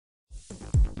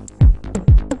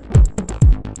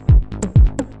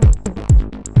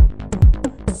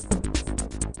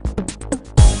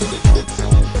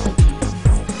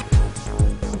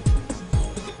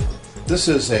This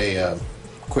is a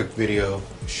quick video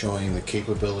showing the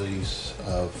capabilities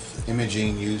of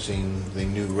imaging using the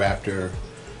new Raptor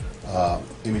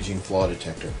imaging flaw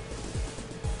detector.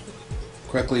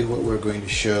 Quickly, what we're going to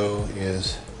show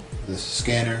is the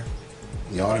scanner,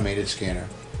 the automated scanner,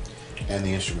 and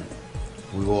the instrument.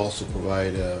 We will also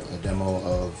provide a demo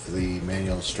of the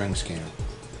manual string scanner.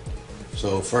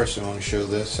 So first I want to show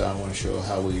this. I want to show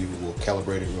how we will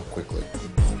calibrate it real quickly.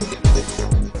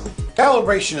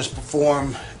 Calibration is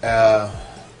performed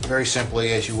very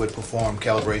simply as you would perform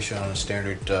calibration on a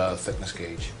standard thickness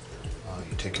gauge.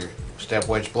 You take your step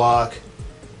wedge block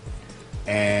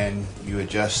and you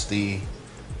adjust the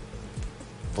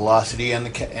velocity and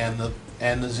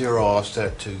the zero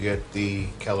offset to get the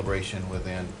calibration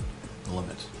within the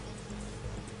limits.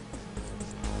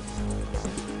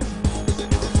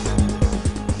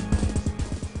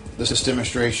 This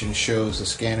demonstration shows the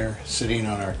scanner sitting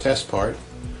on our test part.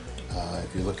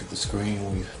 If you look at the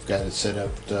screen, we've got it set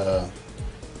up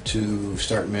to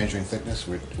start measuring thickness.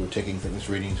 We're taking thickness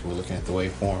readings, we're looking at the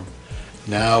waveform.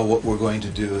 Now what we're going to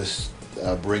do is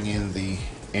bring in the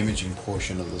imaging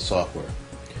portion of the software.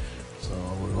 So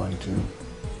we're going to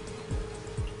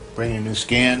bring in a new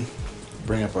scan,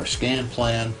 bring up our scan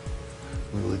plan,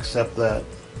 we will accept that,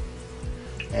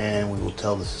 and we will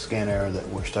tell the scanner that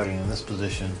we're starting in this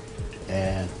position,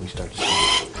 and we start to scan.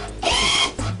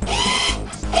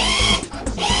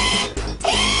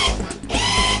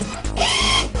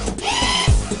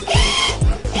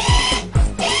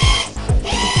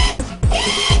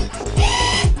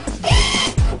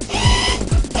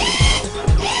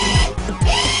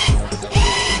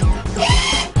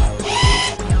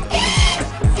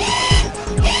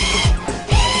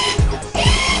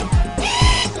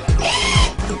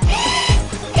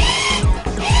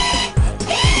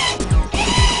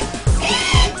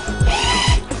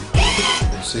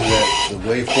 See that the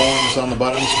waveform is on the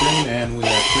bottom of the screen, and we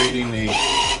are creating a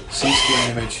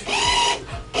C-scan image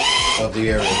of the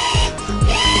area.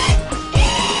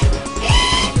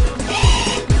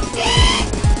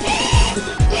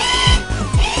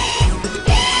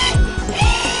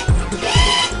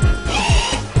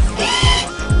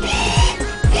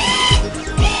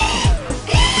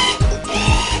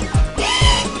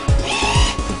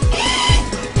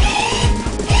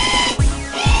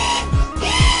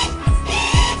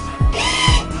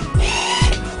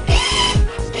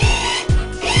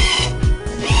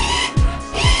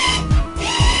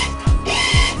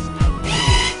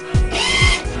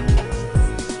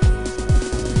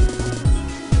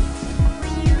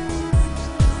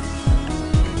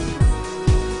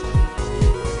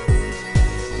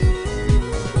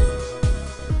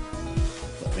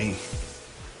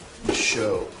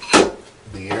 Show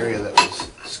the area that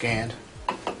was scanned.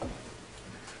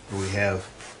 We have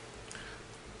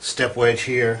step wedge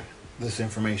here, this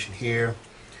information here.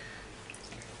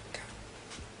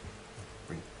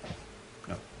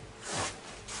 No.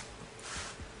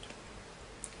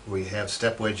 We have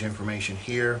step wedge information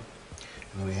here,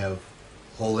 and we have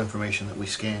hole information that we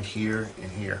scanned here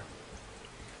and here.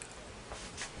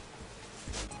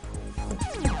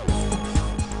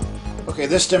 Okay,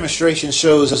 this demonstration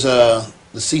shows the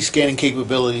C-scanning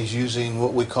capabilities using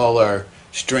what we call our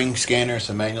string scanner. It's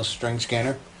a manual string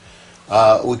scanner.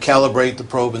 We calibrate the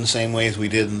probe in the same way as we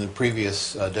did in the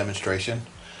previous demonstration.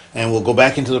 And we'll go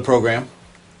back into the program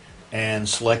and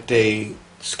select a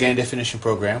scan definition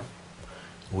program.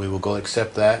 We will go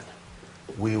accept that.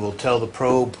 We will tell the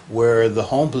probe where the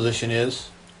home position is,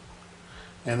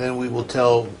 and then we will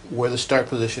tell where the start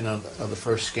position of the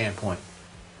first scan point.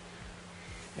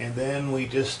 And then we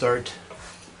just start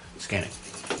scanning.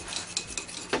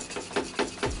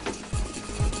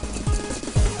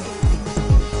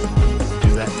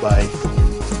 Do that by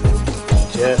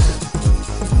just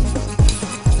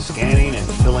scanning and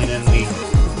filling in the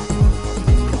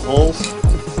holes.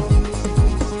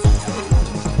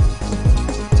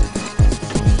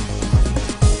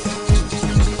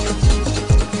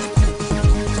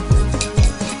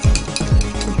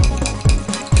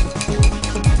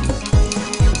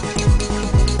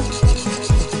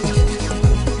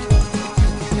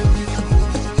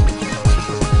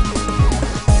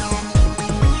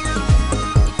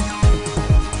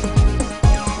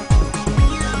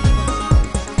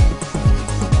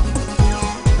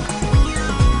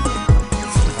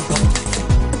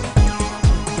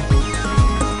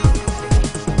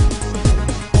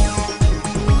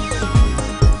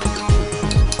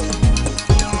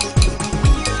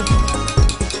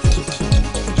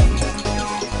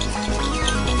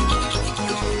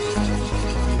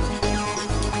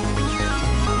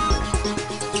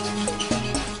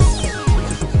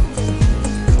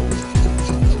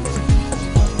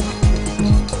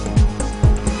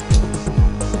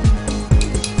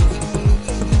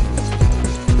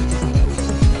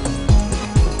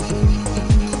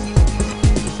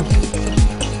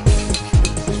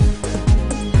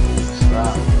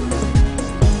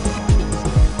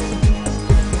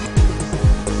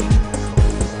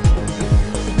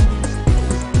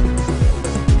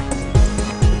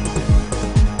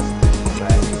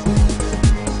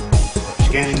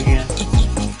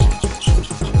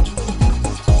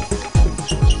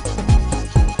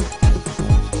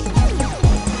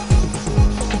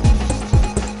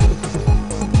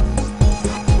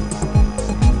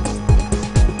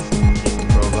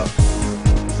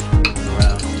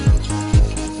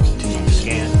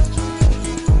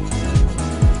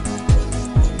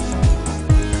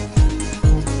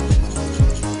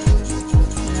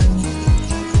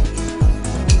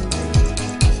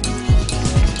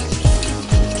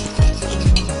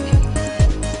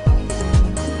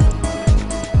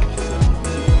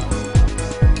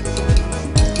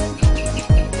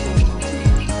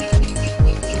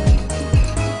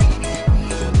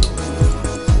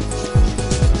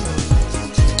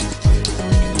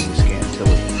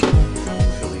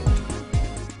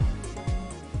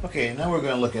 Okay, now we're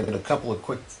going to look at a couple of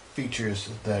quick features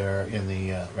that are in the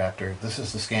Raptor. This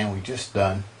is the scan we just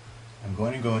done. I'm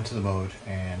going to go into the mode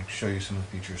and show you some of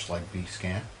the features like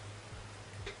B-scan.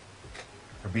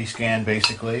 For B-scan,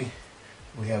 basically,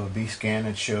 we have a B-scan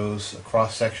that shows a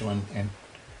cross-section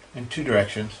in two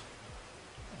directions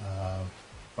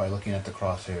by looking at the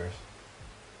crosshairs.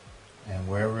 And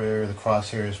wherever the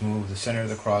crosshairs move, the center of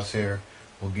the crosshair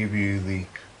will give you the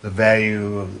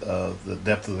value of the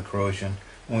depth of the corrosion.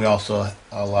 And we also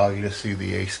allow you to see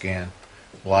the A-scan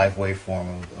live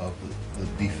waveform of the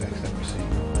defects that we're seeing.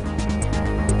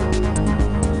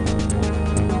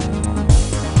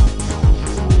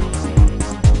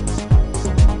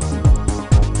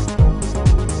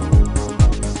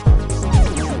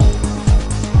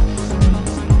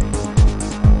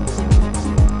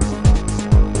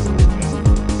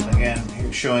 Again,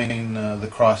 here showing the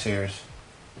crosshairs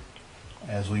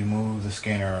as we move the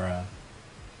scanner around.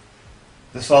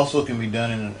 This also can be done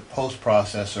in a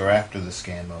post-process or after the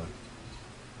scan mode.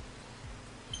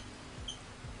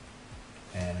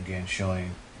 And again,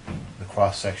 showing the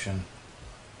cross-section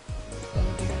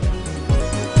of the defect.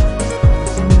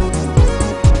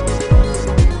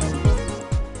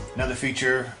 Another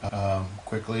feature,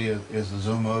 quickly, is the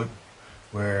zoom mode,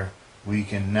 where we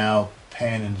can now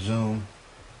pan and zoom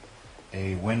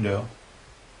a window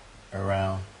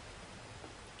around,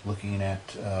 looking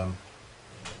at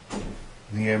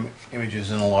the images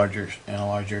in a larger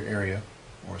area,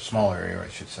 or a smaller area, I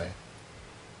should say.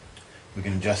 We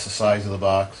can adjust the size of the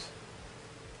box.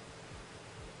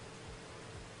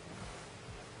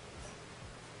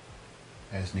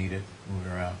 As needed, move it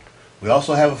around. We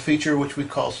also have a feature which we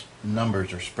call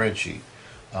numbers or spreadsheet.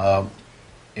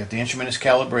 If the instrument is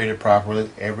calibrated properly,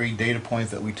 every data point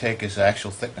that we take is the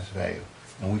actual thickness value,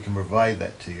 and we can provide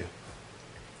that to you.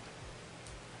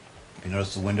 You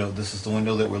notice the window, this is the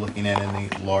window that we're looking at in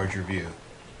the larger view.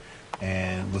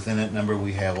 And within that number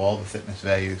we have all the thickness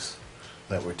values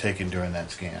that were taken during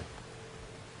that scan.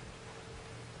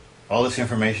 All this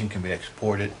information can be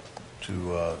exported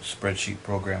to a spreadsheet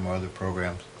program or other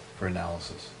programs for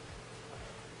analysis.